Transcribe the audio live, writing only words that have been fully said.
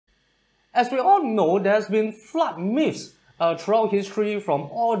As we all know, there's been flood myths throughout history from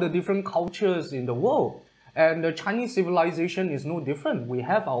all the different cultures in the world. And the Chinese civilization is no different. We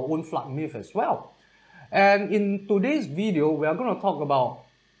have our own flood myth as well. And in today's video, we are going to talk about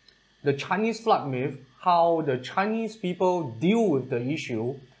the Chinese flood myth, how the Chinese people deal with the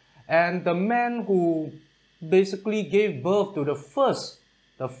issue, and the man who basically gave birth to the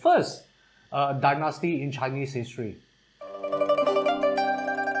first dynasty in Chinese history.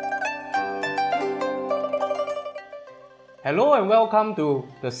 Hello and welcome to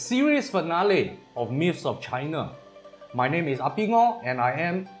the series finale of Myths of China. My name is Apingo and I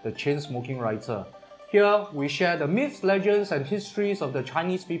am the chain smoking writer. Here we share the myths, legends and histories of the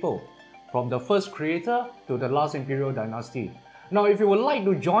Chinese people, from the first creator to the last imperial dynasty. Now if you would like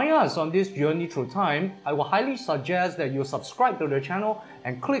to join us on this journey through time, I would highly suggest that you subscribe to the channel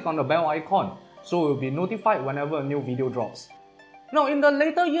and click on the bell icon so you'll be notified whenever a new video drops. Now in the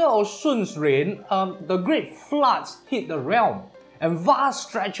later year of Sun's reign, the great floods hit the realm and vast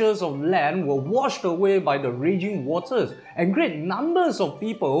stretches of land were washed away by the raging waters, and great numbers of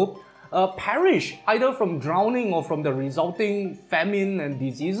people perished either from drowning or from the resulting famine and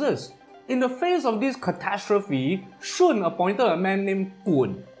diseases. In the face of this catastrophe, Sun appointed a man named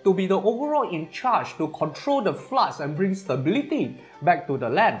Gun to be the overall in charge to control the floods and bring stability back to the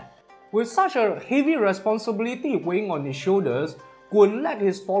land. With such a heavy responsibility weighing on his shoulders, Gun led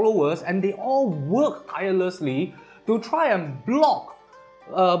his followers and they all worked tirelessly to try and block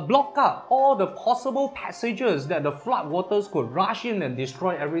up all the possible passages that the flood waters could rush in and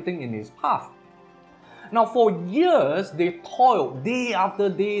destroy everything in his path. Now for years, they toiled day after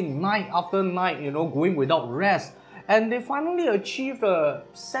day, night after night, going without rest. And they finally achieved a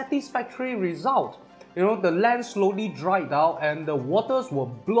satisfactory result. The land slowly dried out and the waters were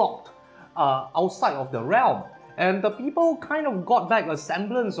blocked outside of the realm. And the people kind of got back a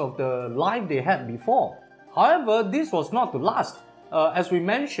semblance of the life they had before. However, this was not to last. As we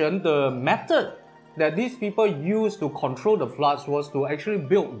mentioned, the method that these people used to control the floods was to actually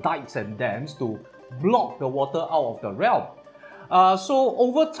build dikes and dams to block the water out of the realm. So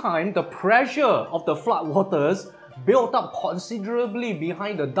over time, the pressure of the flood waters built up considerably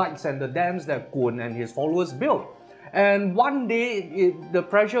behind the dikes and the dams that Gun and his followers built. And one day, the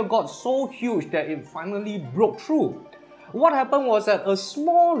pressure got so huge that it finally broke through. What happened was that a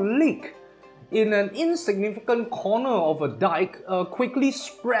small leak in an insignificant corner of a dike quickly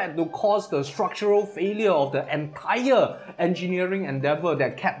spread to cause the structural failure of the entire engineering endeavor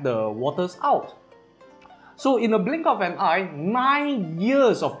that kept the waters out. So in a blink of an eye, 9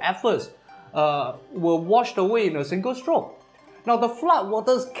 years of efforts were washed away in a single stroke. Now the flood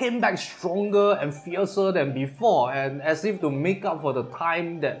waters came back stronger and fiercer than before, and as if to make up for the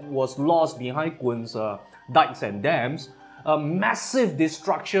time that was lost behind Gun's dikes and dams, a massive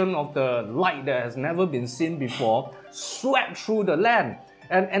destruction of the light that has never been seen before swept through the land,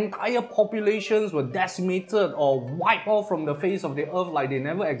 and entire populations were decimated or wiped off from the face of the earth like they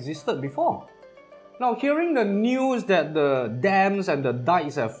never existed before. Now, hearing the news that the dams and the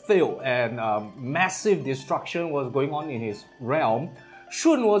dikes have failed and massive destruction was going on in his realm,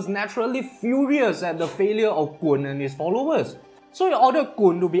 Sun was naturally furious at the failure of Gun and his followers. So he ordered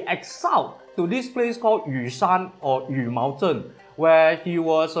Gun to be exiled to this place called Yushan or Yu Mountain, where he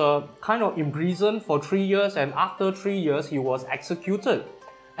was kind of imprisoned for 3 years, and after 3 years he was executed.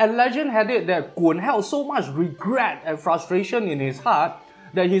 And legend had it that Gun held so much regret and frustration in his heart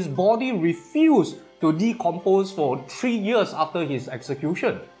that his body refused to decompose for 3 years after his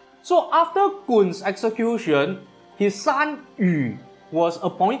execution. So after Gun's execution, his son Yu was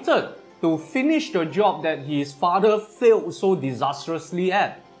appointed to finish the job that his father failed so disastrously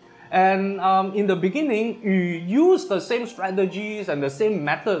at. And in the beginning, Yu used the same strategies and the same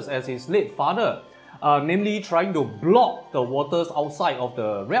methods as his late father, namely trying to block the waters outside of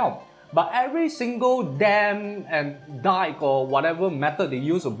the realm. But every single dam and dike or whatever method they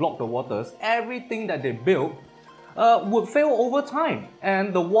use to block the waters, everything that they built would fail over time.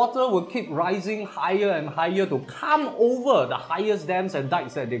 And the water would keep rising higher and higher to come over the highest dams and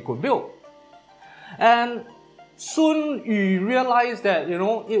dikes that they could build. And soon Yu realized that,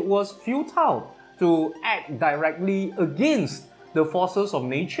 it was futile to act directly against the forces of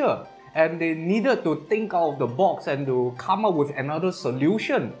nature. And they needed to think out of the box and to come up with another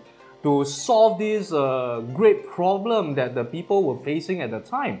solution to solve this great problem that the people were facing at the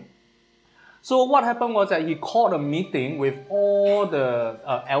time. So what happened was that he called a meeting with all the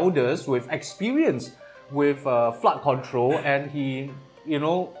elders with experience with flood control, and he,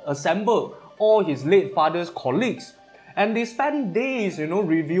 assembled all his late father's colleagues. And they spent days,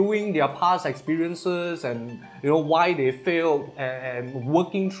 reviewing their past experiences and, why they failed, and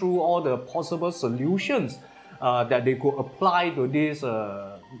working through all the possible solutions that they could apply to this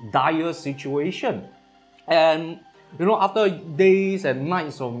dire situation. And, after days and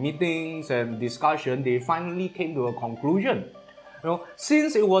nights of meetings and discussion, they finally came to a conclusion.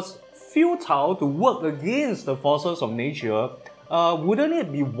 Since it was futile to work against the forces of nature, wouldn't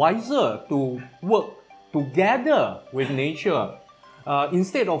it be wiser to work together with nature?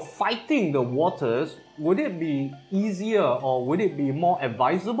 Instead of fighting the waters, would it be easier or would it be more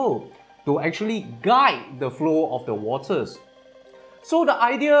advisable to actually guide the flow of the waters? So the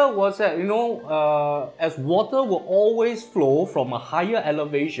idea was that, as water will always flow from a higher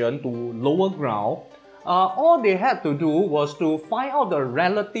elevation to lower ground, all they had to do was to find out the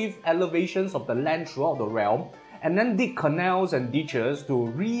relative elevations of the land throughout the realm and then dig canals and ditches to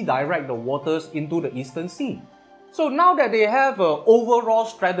redirect the waters into the Eastern Sea. So now that they have an overall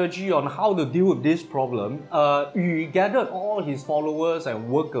strategy on how to deal with this problem, Yu gathered all his followers and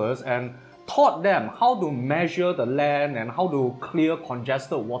workers and taught them how to measure the land and how to clear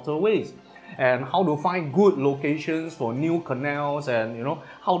congested waterways and how to find good locations for new canals and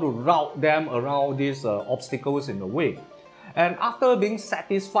how to route them around these obstacles in the way. And after being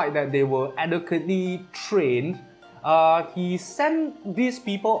satisfied that they were adequately trained, he sent these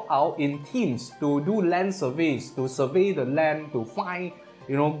people out in teams to do land surveys, to survey the land, to find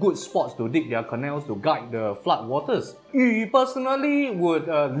good spots to dig their canals to guide the flood waters. Yu personally would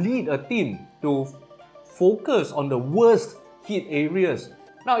lead a team to focus on the worst hit areas.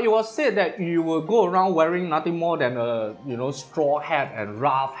 Now, it was said that Yu would go around wearing nothing more than a straw hat and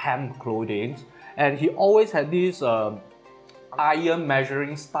rough hemp clothing, and he always had this iron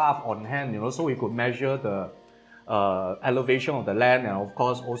measuring staff on hand, so he could measure the elevation of the land and of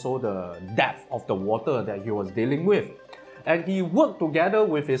course also the depth of the water that he was dealing with. And he worked together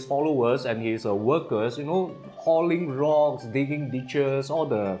with his followers and his workers, hauling rocks, digging ditches, all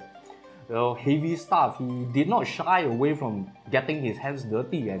the heavy stuff. He did not shy away from getting his hands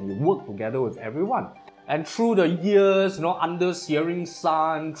dirty, and he worked together with everyone. And through the years, under searing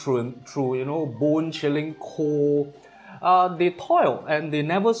sun, through bone-chilling cold, they toiled and they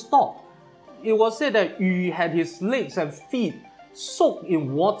never stopped. It was said that Yu had his legs and feet soaked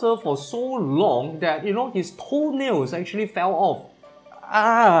in water for so long that his toenails actually fell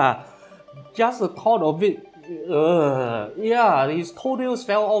off. Just the thought of it, his toenails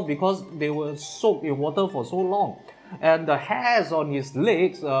fell off because they were soaked in water for so long, and the hairs on his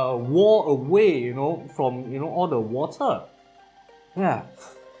legs wore away from all the water.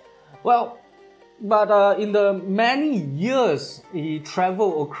 But in the many years he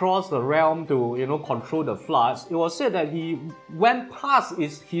traveled across the realm to control the floods, it was said that he went past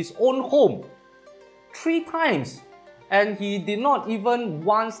his own home 3 times, and he did not even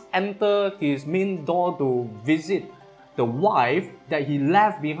once enter his main door to visit the wife that he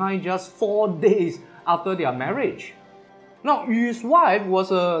left behind just 4 days after their marriage. Now, Yu's wife was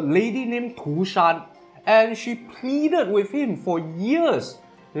a lady named Tu Shan, and she pleaded with him for years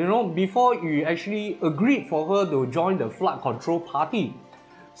before Yu actually agreed for her to join the flood control party.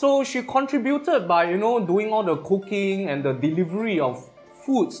 So she contributed by doing all the cooking and the delivery of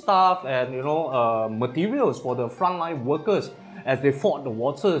food stuff and materials for the frontline workers as they fought the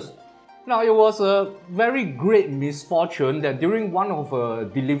waters. Now, it was a very great misfortune that during one of her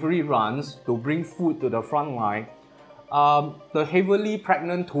delivery runs to bring food to the front line, the heavily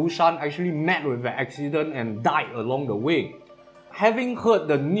pregnant Tu Shan actually met with an accident and died along the way. Having heard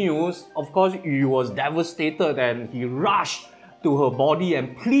the news, of course, Yu was devastated and he rushed to her body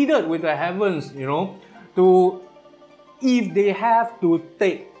and pleaded with the heavens, to, if they have to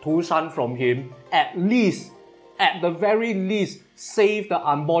take Tu Shan from him, at the very least, save the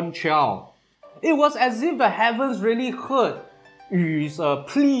unborn child. It was as if the heavens really heard Yu's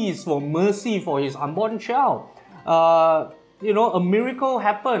pleas for mercy for his unborn child. A miracle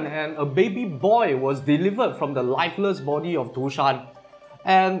happened and a baby boy was delivered from the lifeless body of Tu Shan.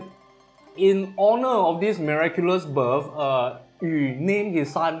 And in honor of this miraculous birth, Yu named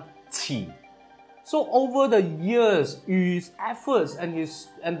his son Qi. So over the years, Yu's efforts and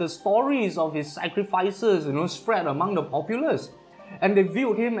the stories of his sacrifices, spread among the populace, and they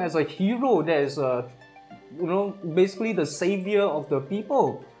viewed him as a hero that is, basically the savior of the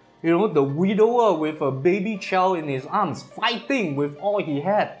people. The widower with a baby child in his arms, fighting with all he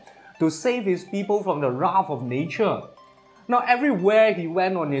had to save his people from the wrath of nature. Now, everywhere he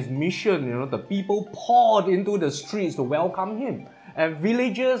went on his mission, the people poured into the streets to welcome him. And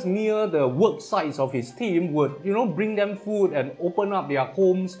villagers near the work sites of his team would, bring them food and open up their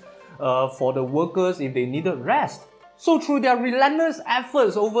homes for the workers if they needed rest. So through their relentless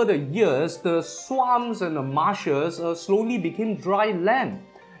efforts over the years, the swamps and the marshes slowly became dry land,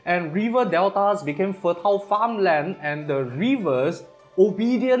 and river deltas became fertile farmland, and the rivers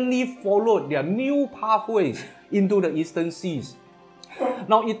obediently followed their new pathways into the eastern seas.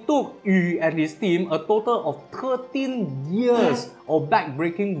 Now, it took Yu and his team a total of 13 years of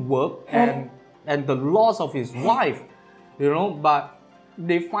backbreaking work and the loss of his wife, but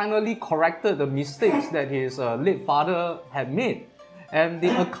they finally corrected the mistakes that his late father had made, and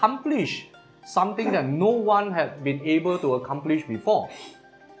they accomplished something that no one had been able to accomplish before.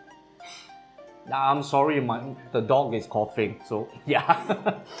 I'm sorry, the dog is coughing, so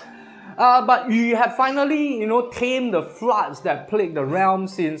yeah. But you have finally, tamed the floods that plagued the realm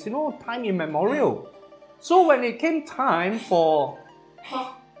since, time immemorial. So when it came time for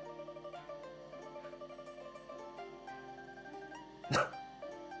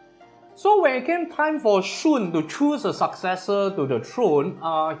Shun to choose a successor to the throne,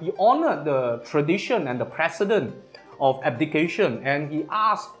 he honored the tradition and the precedent of abdication, and he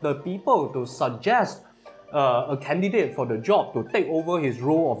asked the people to suggest a candidate for the job to take over his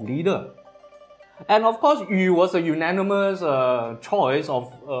role of leader. And of course, Yu was a unanimous choice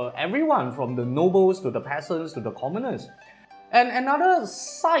of everyone, from the nobles to the peasants to the commoners. And another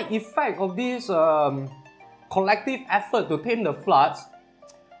side effect of this collective effort to tame the floods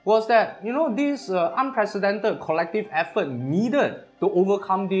was that, this unprecedented collective effort needed to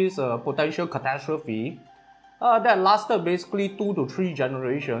overcome this potential catastrophe that lasted basically 2 to 3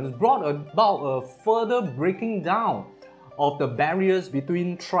 generations, brought about a further breaking down of the barriers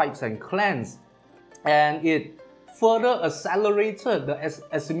between tribes and clans, and it further accelerated the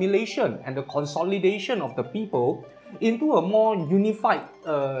assimilation and the consolidation of the people into a more unified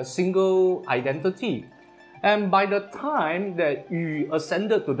single identity. And by the time that Yu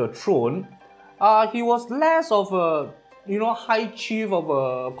ascended to the throne, he was less of a high chief of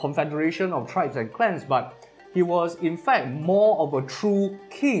a confederation of tribes and clans, but he was in fact more of a true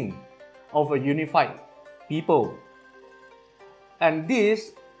king of a unified people. And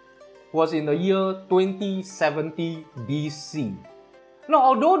this was in the year 2070 BC. Now,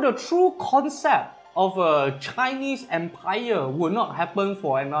 although the true concept of a Chinese empire would not happen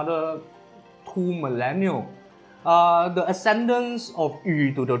for another 2 millennia, the ascendance of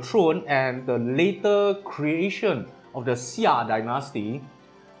Yu to the throne and the later creation of the Xia dynasty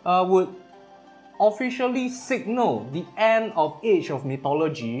would officially signal the end of Age of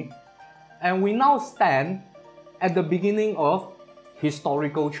Mythology, and we now stand at the beginning of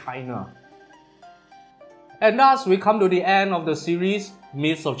historical China. And thus we come to the end of the series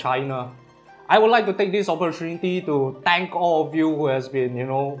Myths of China. I would like to take this opportunity to thank all of you who has been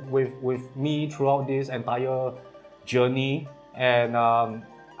with me throughout this entire journey, and I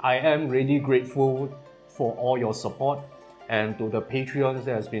am really grateful for all your support, and to the Patreons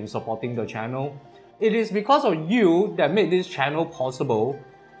that has been supporting the channel. It is because of you that made this channel possible,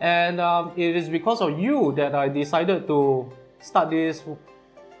 and it is because of you that I decided to start this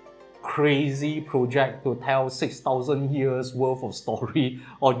crazy project to tell 6,000 years worth of story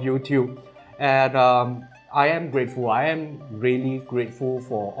on YouTube. And I am grateful. I am really grateful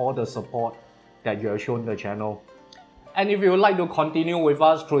for all the support that you have shown the channel. And if you would like to continue with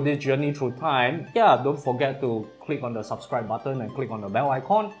us through this journey through time, don't forget to click on the subscribe button and click on the bell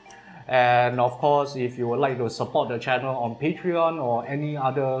icon. And of course, if you would like to support the channel on Patreon or any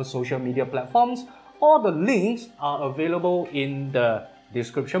other social media platforms, all the links are available in the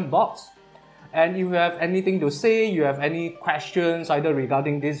description box. And if you have anything to say, you have any questions either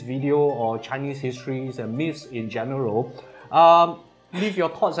regarding this video or Chinese histories and myths in general, leave your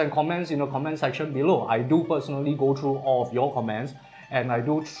thoughts and comments in the comment section below. I do personally go through all of your comments, and I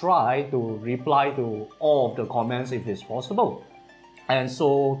do try to reply to all of the comments if it's possible. And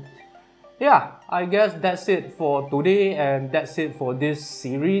so, I guess that's it for today, and that's it for this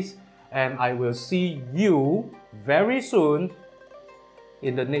series. And I will see you very soon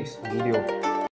in the next video.